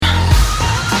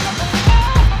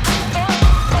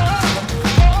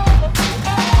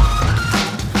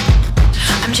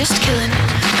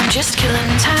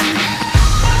killing time.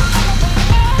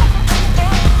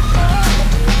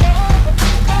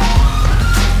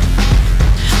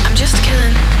 I'm just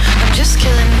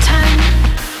killing time.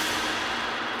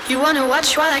 You wanna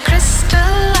watch while I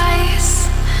crystallize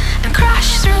and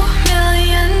crash through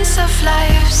millions of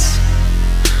lives.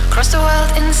 Cross the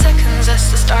world in seconds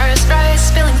as the stars rise,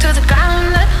 spilling to the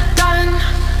ground at dawn.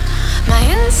 My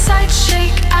insides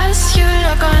shake as you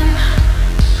log on.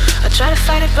 I try to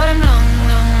fight it, but I'm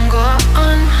long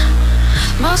gone.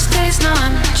 Most days now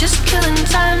I'm just killing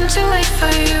time to wait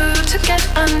for you to get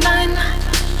online.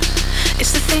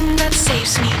 It's the thing that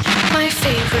saves me, my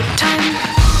favorite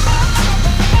time.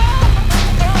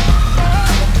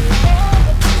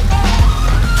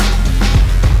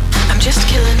 I'm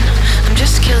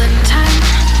just killing time.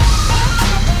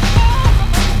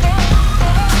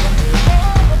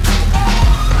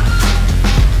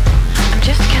 I'm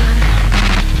just killing.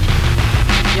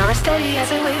 You're as steady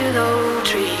as a willow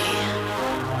tree,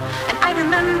 and I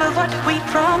remember what we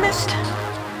promised.